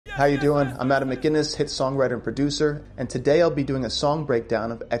How you doing? I'm Adam McInnis, hit songwriter and producer, and today I'll be doing a song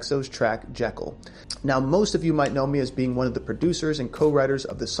breakdown of Exo's track Jekyll. Now, most of you might know me as being one of the producers and co-writers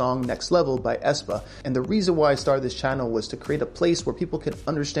of the song Next Level by aespa, and the reason why I started this channel was to create a place where people can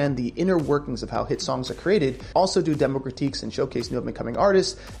understand the inner workings of how hit songs are created, also do demo critiques and showcase new up-and-coming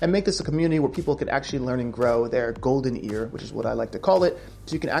artists, and make this a community where people can actually learn and grow their golden ear, which is what I like to call it,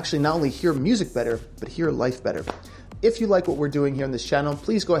 so you can actually not only hear music better, but hear life better. If you like what we're doing here on this channel,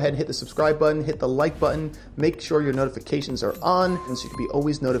 please go ahead and hit the subscribe button, hit the like button, make sure your notifications are on, and so you can be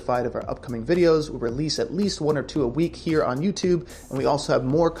always notified of our upcoming videos. We release at least 1 or 2 a week here on YouTube, and we also have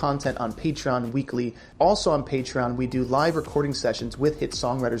more content on Patreon weekly. Also on Patreon, we do live recording sessions with hit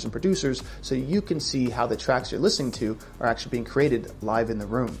songwriters and producers, so you can see how the tracks you're listening to are actually being created live in the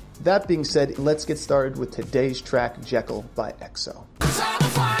room. That being said, let's get started with today's track, Jekyll by Exo.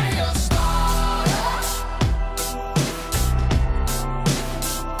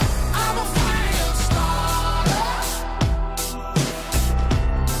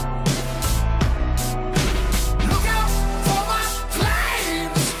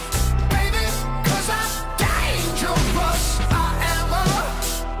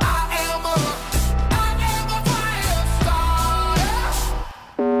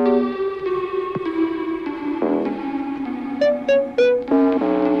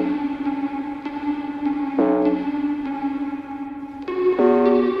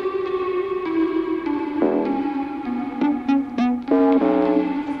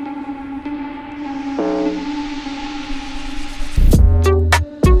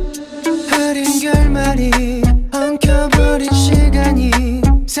 엉켜버린 시간이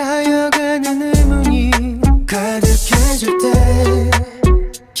쌓여가는 의문이 가득해질 때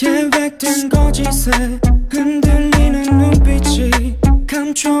계획된 거짓에 흔들리는 눈빛이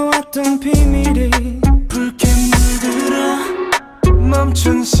감춰왔던 비밀이 붉게 물들어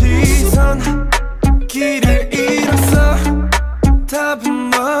멈춘 시선 길을 잃었어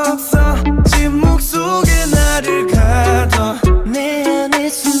답은 없어 침묵 속에 나를 가둬 내 안에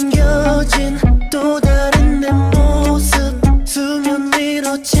숨겨진 또 다른 내 모습 수면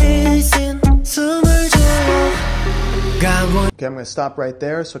위로 치신 숨을 재워. Okay, I'm going to stop right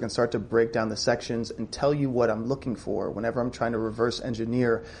there so I can start to break down the sections and tell you what I'm looking for whenever I'm trying to reverse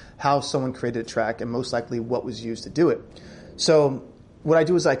engineer how someone created a track and most likely what was used to do it. So what I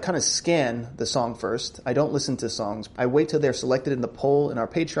do is I kind of scan the song first. I don't listen to songs. I wait till they're selected in the poll in our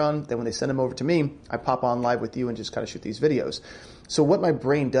Patreon. Then when they send them over to me, I pop on live with you and just kind of shoot these videos. So what my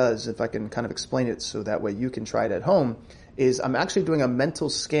brain does, if I can kind of explain it so that way you can try it at home, is I'm actually doing a mental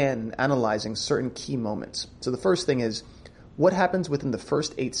scan and analyzing certain key moments. So the first thing is, what happens within the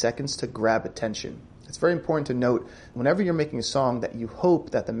first 8 seconds to grab attention? It's very important to note whenever you're making a song that you hope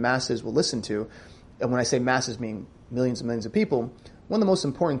that the masses will listen to, and when I say masses meaning millions and millions of people, one of the most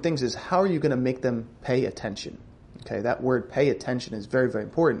important things is how are you going to make them pay attention? Okay, that word pay attention is very, very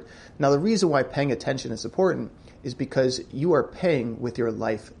important. Now the reason why paying attention is important is because you are paying with your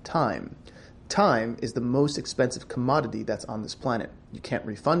lifetime. Time is the most expensive commodity that's on this planet. You can't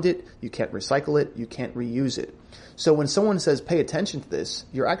refund it, you can't recycle it, you can't reuse it. So when someone says pay attention to this,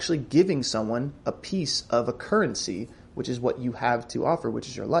 you're actually giving someone a piece of a currency, which is what you have to offer, which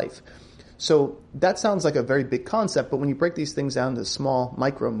is your life. So that sounds like a very big concept, but when you break these things down to small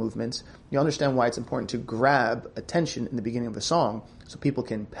micro movements, you understand why it's important to grab attention in the beginning of a song so people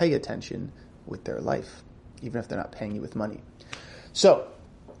can pay attention with their life, even if they're not paying you with money. So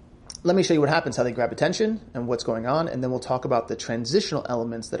let me show you what happens, how they grab attention and what's going on, and then we'll talk about the transitional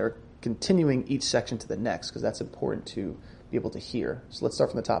elements that are continuing each section to the next, because that's important to be able to hear. So let's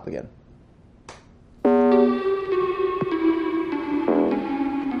start from the top again.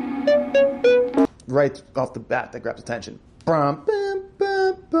 Right off the bat, that grabs attention.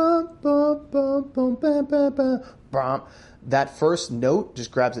 That first note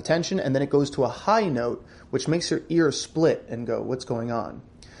just grabs attention, and then it goes to a high note, which makes your ear split and go, what's going on?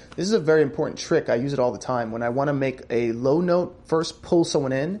 This is a very important trick. I use it all the time. When I want to make a low note, first pull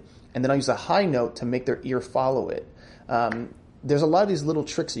someone in, and then I use a high note to make their ear follow it. There's a lot of these little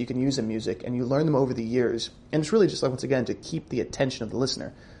tricks that you can use in music, and you learn them over the years. And it's really just like, once again, to keep the attention of the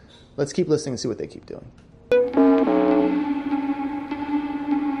listener. Let's keep listening and see what they keep doing.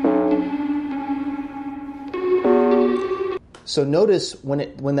 So notice when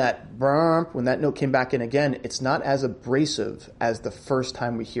that note came back in again, it's not as abrasive as the first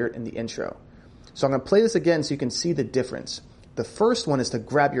time we hear it in the intro. So I'm going to play this again so you can see the difference. The first one is to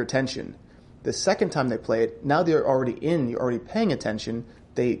grab your attention. The second time they play it, now they're already in, you're already paying attention,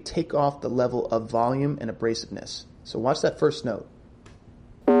 they take off the level of volume and abrasiveness. So watch that first note.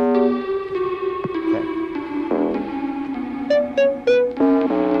 Okay.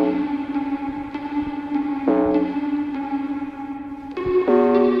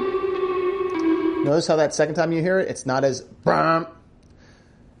 Notice how that second time you hear it, it's not as brum.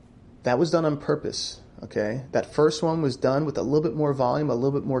 That was done on purpose, okay? That first one was done with a little bit more volume, a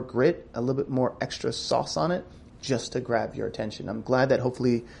little bit more grit, a little bit more extra sauce on it, just to grab your attention. I'm glad that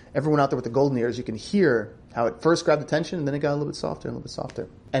hopefully everyone out there with the golden ears, you can hear how it first grabbed attention and then it got a little bit softer and a little bit softer.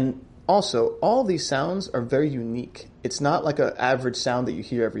 And also, all these sounds are very unique. It's not like an average sound that you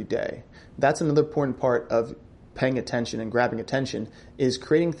hear every day. That's another important part of paying attention and grabbing attention, is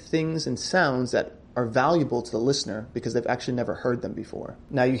creating things and sounds that are valuable to the listener because they've actually never heard them before.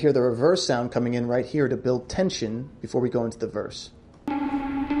 Now you hear the reverse sound coming in right here to build tension before we go into the verse.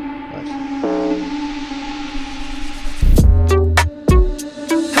 Watch.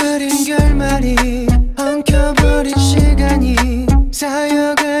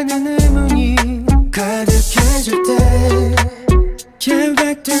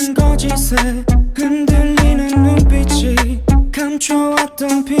 계획된 거짓에 흔들리는 눈빛이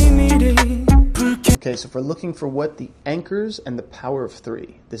감춰왔던 비밀이. Okay, so if we're looking for what the anchors and the power of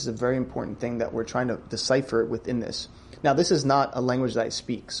three, this is a very important thing that we're trying to decipher within this. Now, this is not a language that I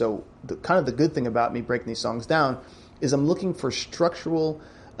speak, so the good thing about me breaking these songs down is I'm looking for structural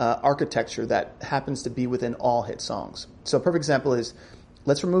architecture that happens to be within all hit songs. So a perfect example is,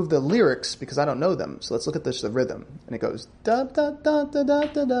 let's remove the lyrics because I don't know them. So let's look at the rhythm, and it goes da da da da da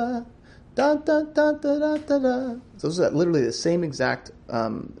da da. Da, da, da, da, da, da, da. Those are literally the same exact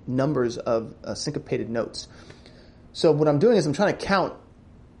numbers of syncopated notes. So what I'm doing is I'm trying to count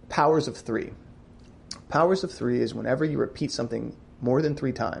powers of three. Powers of three is whenever you repeat something more than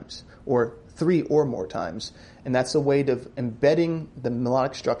 3 times, or 3 or more times, and that's a way of embedding the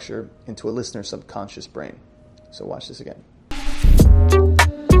melodic structure into a listener's subconscious brain. So watch this again.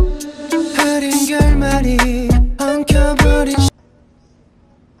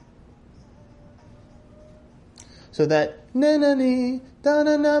 So that na na ni da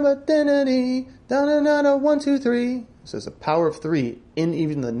na na ba da na ni da na na da 1 2 3. So it's a power of 3 in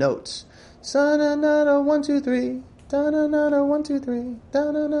even the notes. Sa na na da 1 2 3 da na na da 1 2 3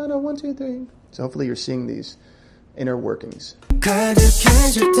 da na na da 1 2 3. So hopefully you're seeing these inner workings. So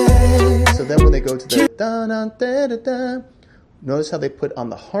then when they go to the da na da da da, notice how they put on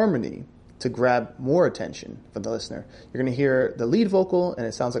the harmony to grab more attention from the listener. You're going to hear the lead vocal and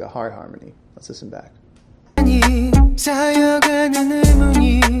it sounds like a high harmony. Let's listen back.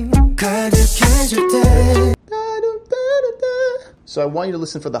 So I want you to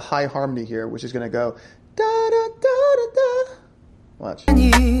listen for the high harmony here, which is going to go da da da da da. Watch.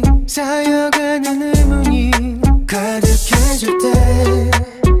 Notice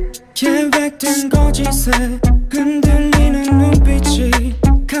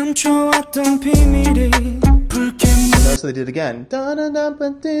they did it again. Da da da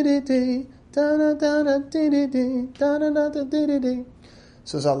ba dee dee dee. Da da da da dee dee dee. Da da da da dee dee dee.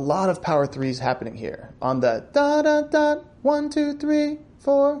 So there's a lot of power threes happening here. On the da da da 1 2 3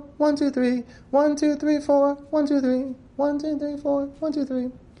 4 1 2 3 1 2 3 4 1 2 3 1 2 3 4 1 2 3.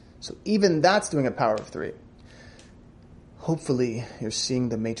 So even that's doing a power of 3. Hopefully you're seeing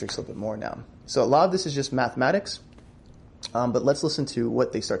the matrix a little bit more now. So a lot of this is just mathematics, but let's listen to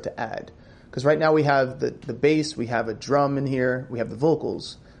what they start to add. Because right now we have the bass, we have a drum in here, we have the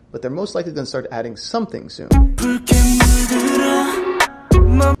vocals, but they're most likely going to start adding something soon.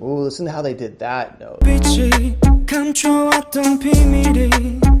 Ooh, listen to how they did that note.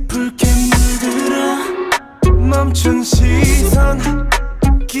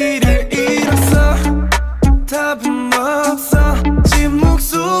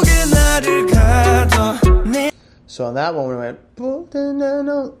 So on that one we went,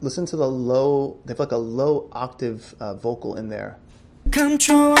 listen to the low, they have like a low octave vocal in there.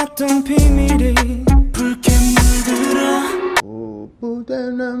 Ooh.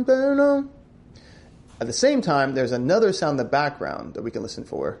 At the same time, there's another sound in the background that we can listen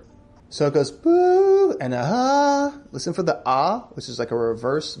for. So it goes boo and ah. Listen for the ah, which is like a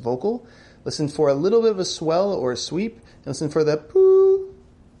reverse vocal. Listen for a little bit of a swell or a sweep, and listen for the poo,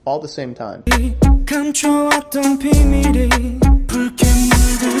 all at the same time. It's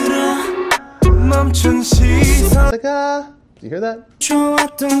like ah. Do you hear that?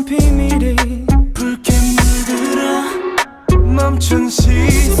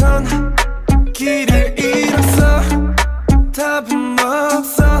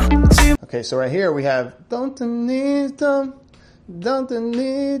 Okay, so right here we have don't need them, don't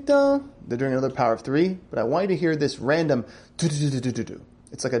need them. They're doing another power of 3, but I want you to hear this random do-do-do-do-do-do.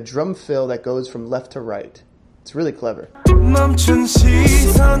 It's like a drum fill that goes from left to right. It's really clever.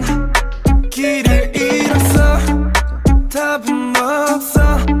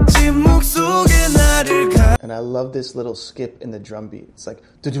 And And I love this little skip in the drum beat. It's like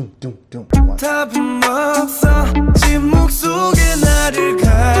doom doom doom.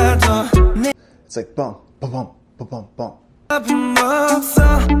 It's like bum bum bum bum bum bum.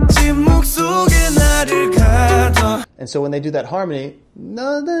 And so when they do that harmony,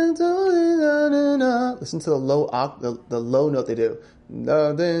 listen to the low note they do.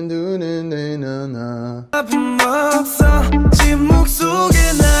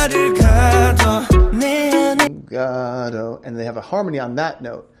 And they have a harmony on that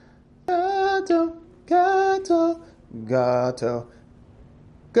note. Gato, gato, gato,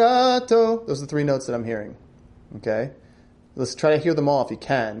 gato. Those are the three notes that I'm hearing. Okay? Let's try to hear them all if you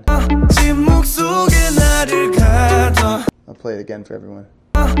can. I'll play it again for everyone.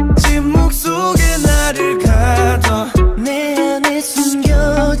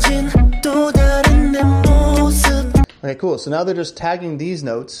 Okay, cool. So now they're just tagging these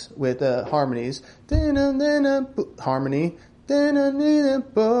notes with harmonies. Harmony.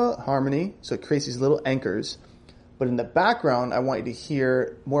 Harmony. So it creates these little anchors. But in the background, I want you to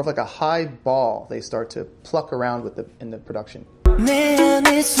hear more of like a high ball they start to pluck around with in the production. So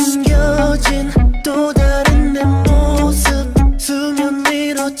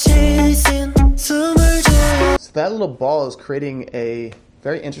that little ball is creating a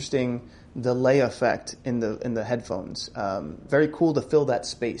very interesting delay effect in the headphones. Very cool to fill that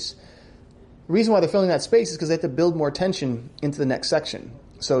space. The reason why they're filling that space is because they have to build more tension into the next section.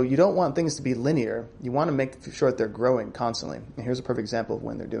 So you don't want things to be linear. You want to make sure that they're growing constantly. And here's a perfect example of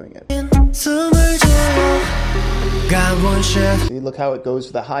when they're doing it. So you look how it goes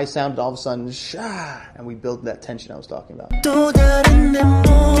for the high sound, and all of a sudden, and we build that tension I was talking about.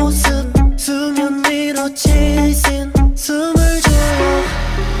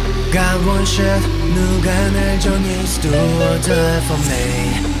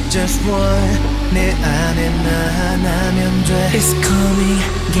 Just one 내 안에 나 하나면 돼 It's coming,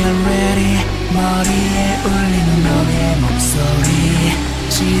 get ready 머리에 울리는 너의 목소리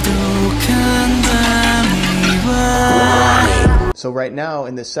지독한 밤이 와. So right now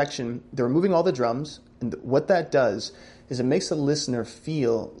in this section, they're removing all the drums, and what that does is it makes the listener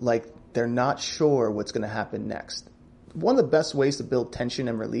feel like they're not sure what's going to happen next. One of the best ways to build tension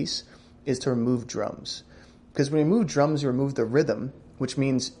and release is to remove drums. Because when you remove drums, you remove the rhythm, which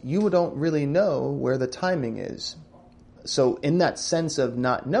means you don't really know where the timing is. So in that sense of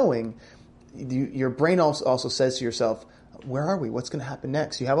not knowing, your brain also says to yourself, where are we? What's going to happen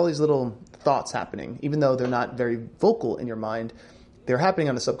next? You have all these little thoughts happening. Even though they're not very vocal in your mind, they're happening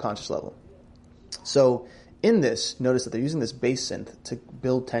on a subconscious level. So in this, notice that they're using this bass synth to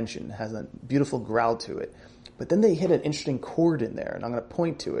build tension. It has a beautiful growl to it. But then they hit an interesting chord in there, and I'm going to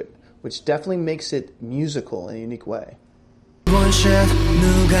point to it, which definitely makes it musical in a unique way.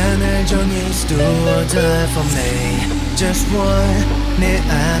 Just one 내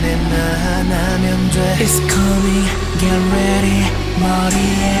안에 나 하나면 돼 It's coming, get ready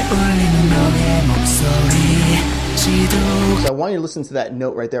머리에 울리는 너의 목소리 So I want you to listen to that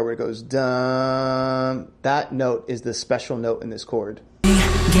note right there where it goes dun. That note is the special note in this chord.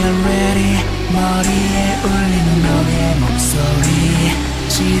 Get ready 머리에 울리는 너의 목소리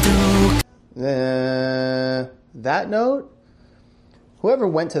that note, whoever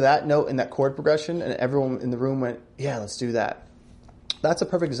went to that note in that chord progression and everyone in the room went, yeah, let's do that. That's a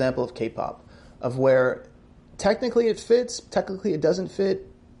perfect example of K-pop, of where technically it fits, technically it doesn't fit,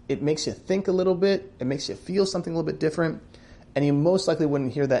 it makes you think a little bit, it makes you feel something a little bit different, and you most likely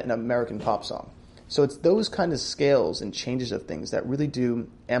wouldn't hear that in an American pop song. So it's those kind of scales and changes of things that really do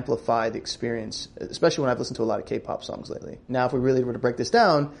amplify the experience, especially when I've listened to a lot of K-pop songs lately. Now, if we really were to break this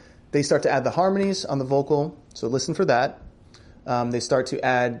down, they start to add the harmonies on the vocal, so listen for that. They start to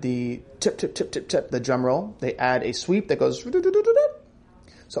add the tip, tip, tip, tip, tip, the drum roll. They add a sweep that goes...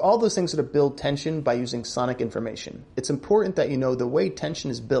 So all those things sort of build tension by using sonic information. It's important that you know the way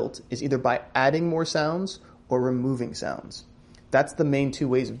tension is built is either by adding more sounds or removing sounds. That's the main two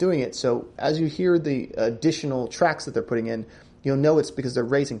ways of doing it. So as you hear the additional tracks that they're putting in, you'll know it's because they're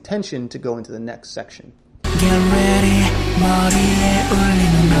raising tension to go into the next section. Get ready, 머리에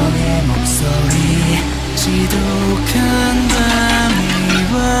울리는 너의 목소리 지독한 밤이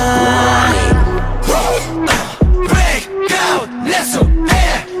와. Break out, let's go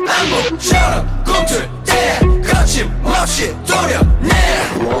해 안무처럼 꿈틀 때 거침없이 도려내.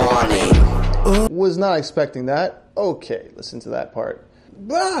 Was not expecting that. Okay, listen to that part.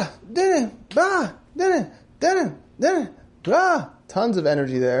 Tons of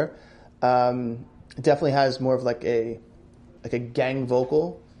energy there. It definitely has more of like a gang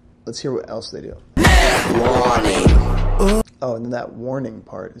vocal. Let's hear what else they do. Oh, and then that warning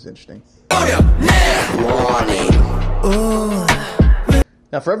part is interesting. Warning.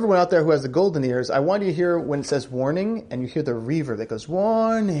 Now, for everyone out there who has the golden ears, I want you to hear when it says warning, and you hear the reverb that goes,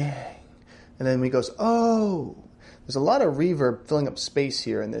 warning. And then when it goes, oh. There's a lot of reverb filling up space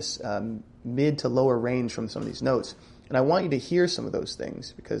here in this mid to lower range from some of these notes. And I want you to hear some of those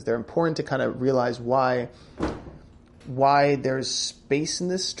things because they're important to kind of realize why there's space in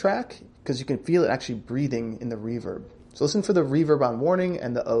this track, because you can feel it actually breathing in the reverb. So listen for the reverb on warning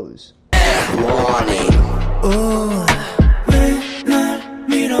and the O's. Warning.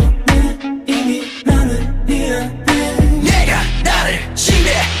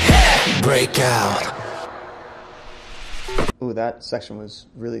 Break out. Ooh, that section was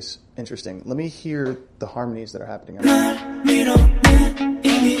really interesting. Let me hear the harmonies that are happening.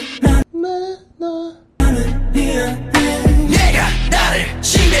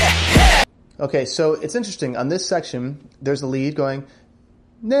 Okay, so it's interesting. On this section, there's the lead going,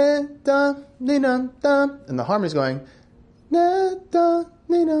 and the harmony's going,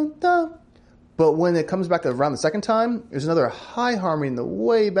 but when it comes back around the second time, there's another high harmony in the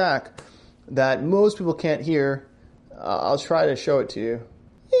way back that most people can't hear. I'll try to show it to you.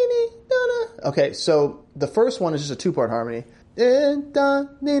 Okay, so the first one is just a two-part harmony. That's the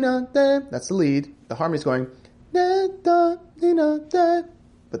lead. The harmony's going,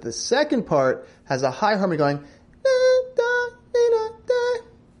 but the second part has a high harmony going,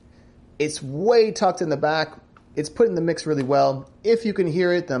 it's way tucked in the back. It's put in the mix really well. If you can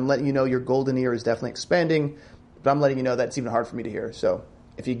hear it, then I'm letting you know your golden ear is definitely expanding, but I'm letting you know that it's even hard for me to hear. So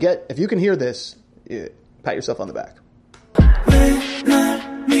if you can hear this, pat yourself on the back.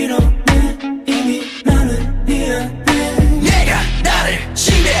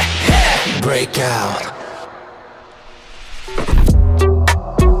 Break out.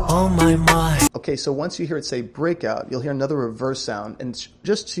 Oh my mind. Okay, so once you hear it say breakout, you'll hear another reverse sound, and it's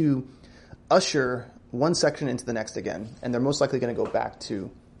just to usher one section into the next again, and they're most likely going to go back to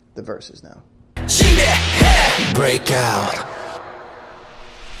the verses now. Break out.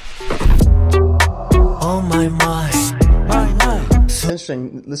 Oh my mind. It's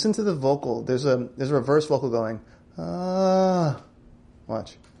interesting. Listen to the vocal. There's a reverse vocal going.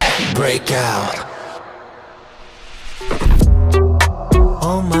 Watch. Break out.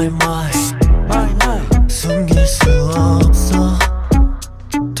 Oh my mind. 숨길 수 없어.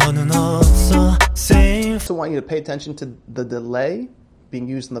 더는 없어. I also want you to pay attention to the delay being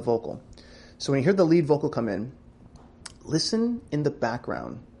used in the vocal. So when you hear the lead vocal come in, listen in the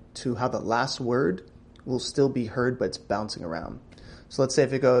background to how the last word will still be heard, but it's bouncing around. So let's say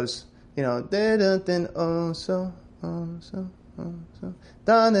if it goes, so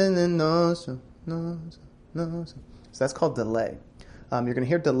that's called delay. You're going to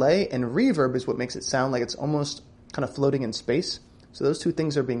hear delay, and reverb is what makes it sound like it's almost kind of floating in space. So those two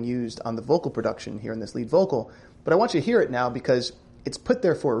things are being used on the vocal production here in this lead vocal. But I want you to hear it now because it's put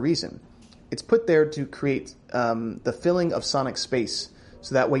there for a reason. It's put there to create the filling of sonic space.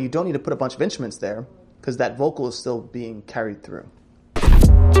 So that way you don't need to put a bunch of instruments there because that vocal is still being carried through.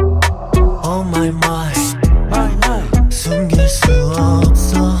 Oh my mind. 숨길 수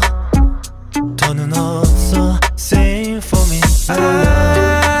없어. 더는 없어. Sing for me.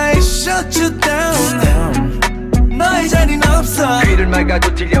 I shut you down. 너의 자리는 없어. 귀를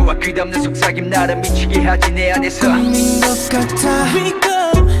막아도 들려와 끝없는 속삭임 나를 미치게 하지 내 안에서. 꿈인 것 같아.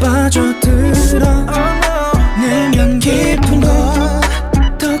 빠져들어. 내면 깊은 곳.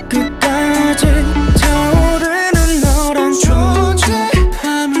 더 끝까지 타오르는 너란 존재.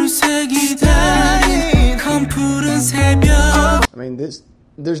 밤을 새기다니 검푸른 새벽. I mean, there's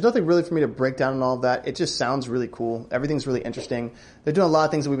nothing really for me to break down on all of that. It just sounds really cool. Everything's really interesting. They're doing a lot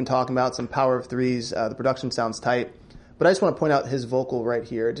of things that we've been talking about, some power of threes. The production sounds tight. But I just want to point out his vocal right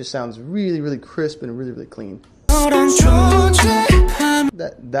here. It just sounds really, really crisp and really, really clean. That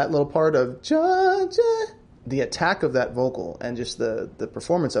little part of the attack of that vocal and just the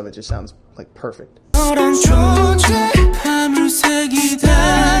performance of it just sounds like perfect.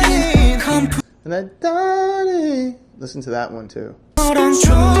 And that listen to that one too.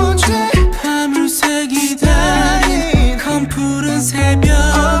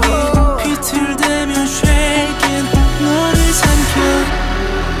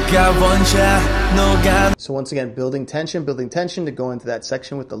 So once again, building tension to go into that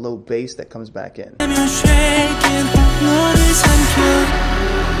section with the low bass that comes back in.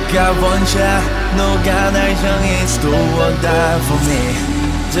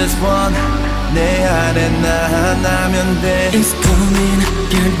 Just one 내 안에 나면 돼. It's coming,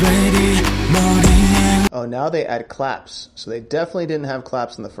 get ready, 머리에. Oh, now they add claps. So they definitely didn't have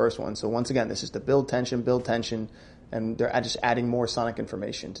claps in the first one. So once again, this is to build tension, And they're just adding more sonic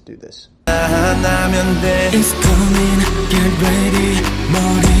information to do this. It's coming, get ready.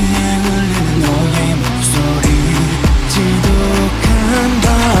 머리에 울리는 너의 목소리 지독한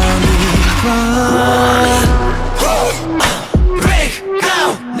밤이 Break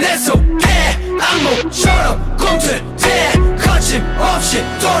out, let's go get 악몽처럼 꿈틀대 거침없이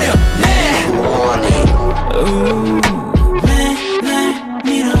도려내 날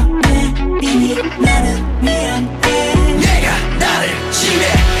밀어내 이미 나는 미안해 내가 나를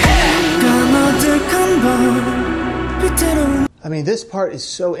지배해 까마득한 밤 빛으로 I mean, this part is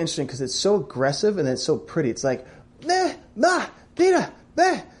so interesting because it's so aggressive and it's so pretty. It's like, nah, ma, dida,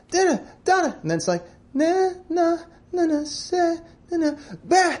 ba, dida, dada. And then it's like, na, na, na, na, se, na, na,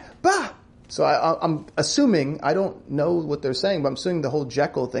 ba, ba. So I'm assuming, I don't know what they're saying, but I'm assuming the whole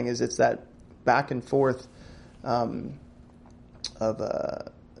Jekyll thing is it's that back and forth of,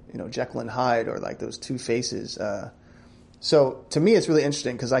 Jekyll and Hyde, or like those two faces. So to me, it's really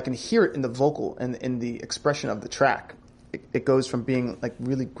interesting because I can hear it in the vocal and in the expression of the track. It goes from being like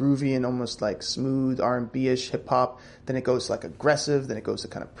really groovy and almost like smooth R&B-ish hip hop, then it goes to like aggressive, then it goes to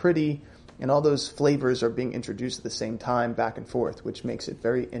kind of pretty, and all those flavors are being introduced at the same time, back and forth, which makes it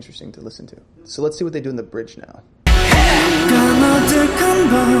very interesting to listen to. So let's see what they do in the bridge now.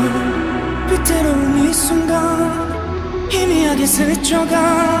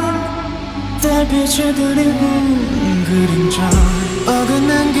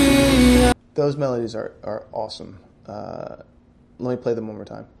 Those melodies are awesome. Let me play them one more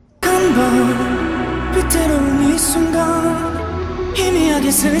time.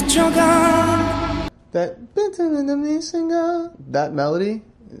 That melody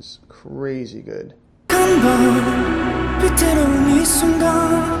is crazy good. That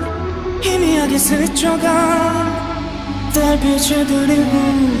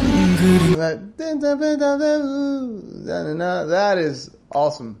is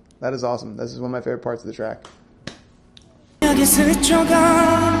awesome. That is awesome. This is one of my favorite parts of the track.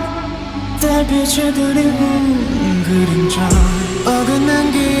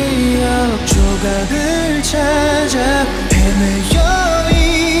 어긋난 기억 조각을 찾아 헤매여 이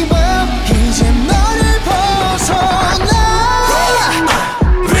밤 이제 너를 벗어나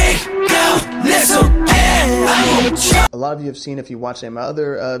Break out, let's go. A lot of you have seen, if you watch my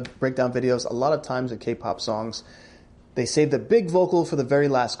other breakdown videos, a lot of times in K-pop songs, they save the big vocal for the very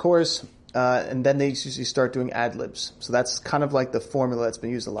last chorus, and then they usually start doing ad-libs. So that's kind of like the formula that's been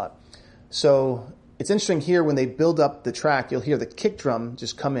used a lot. So it's interesting here, when they build up the track, you'll hear the kick drum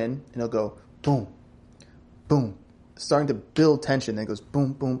just come in, and it'll go boom, boom, starting to build tension. Then it goes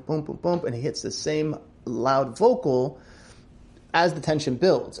boom, boom, boom, boom, boom, and it hits the same loud vocal as the tension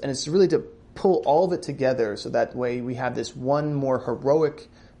builds. And it's really to pull all of it together, so that way we have this one more heroic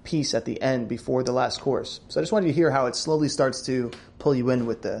piece at the end before the last chorus. So I just wanted you to hear how it slowly starts to pull you in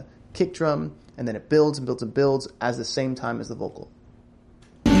with the kick drum, and then it builds and builds and builds at the same time as the vocal.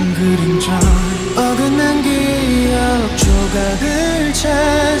 어긋난 기억 조각을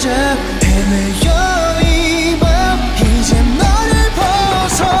찾아 헤매여 이 밤 이제 너를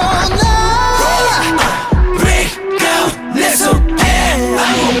벗어나 Break out, let's go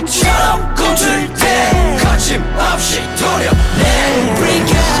악몽처럼 꿈틀 때 거침없이 도려내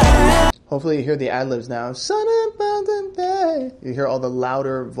Break out. Hopefully you hear the ad-libs now. You hear all the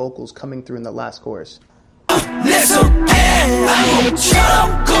louder vocals coming through in the last chorus. Let's go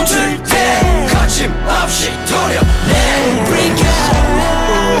악몽처럼 꿈틀 때 거침없이 도려내 Break out.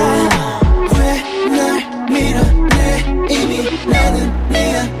 왜 날 밀어내 이미 나는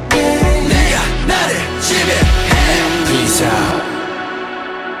미안해 내가 나를 지배해 Peace out.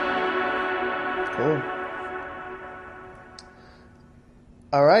 Cool.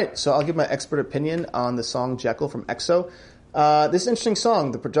 All right, so I'll give my expert opinion on the song Jekyll from EXO. This is an interesting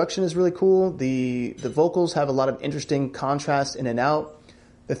song. The production is really cool. The vocals have a lot of interesting contrast in and out.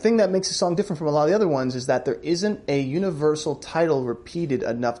 The thing that makes the song different from a lot of the other ones is that there isn't a universal title repeated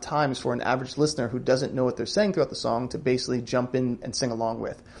enough times for an average listener who doesn't know what they're saying throughout the song to basically jump in and sing along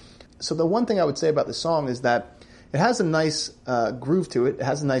with. So the one thing I would say about the song is that it has a nice groove to it. It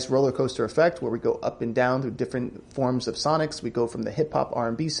has a nice roller coaster effect where we go up and down through different forms of sonics. We go from the hip hop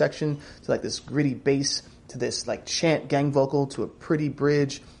R&B section to like this gritty bass to this like chant gang vocal to a pretty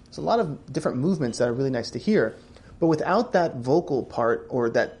bridge. There's a lot of different movements that are really nice to hear. But without that vocal part or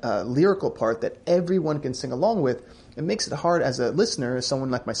that lyrical part that everyone can sing along with, it makes it hard as a listener, as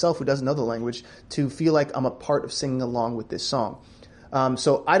someone like myself who doesn't know the language, to feel like I'm a part of singing along with this song.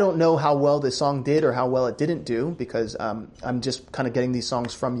 So I don't know how well this song did or how well it didn't do, because I'm just kind of getting these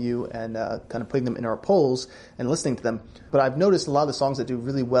songs from you and kind of putting them in our polls and listening to them. But I've noticed a lot of the songs that do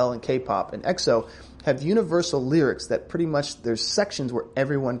really well in K-pop and EXO have universal lyrics that pretty much there's sections where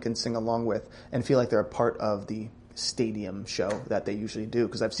everyone can sing along with and feel like they're a part of the stadium show that they usually do,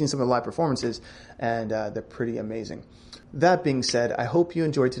 because I've seen some of the live performances and they're pretty amazing. That being said, I hope you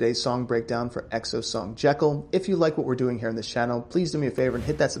enjoyed today's song breakdown for EXO's song Jekyll. If you like what we're doing here on this channel, please do me a favor and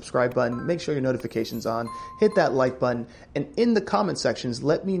hit that subscribe button, make sure your notifications on, hit that like button, and in the comment sections,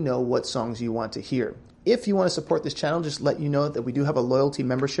 let me know what songs you want to hear. If you want to support this channel, just let you know that we do have a loyalty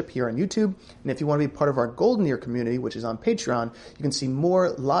membership here on YouTube. And if you want to be part of our Golden Ear community, which is on Patreon, you can see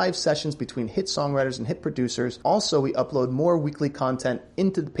more live sessions between hit songwriters and hit producers. Also, we upload more weekly content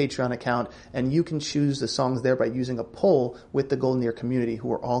into the Patreon account, and you can choose the songs there by using a poll with the Golden Ear community,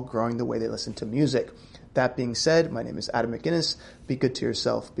 who are all growing the way they listen to music. That being said, my name is Adam McInnis. Be good to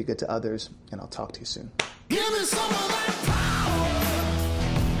yourself, be good to others, and I'll talk to you soon. Give me some of that.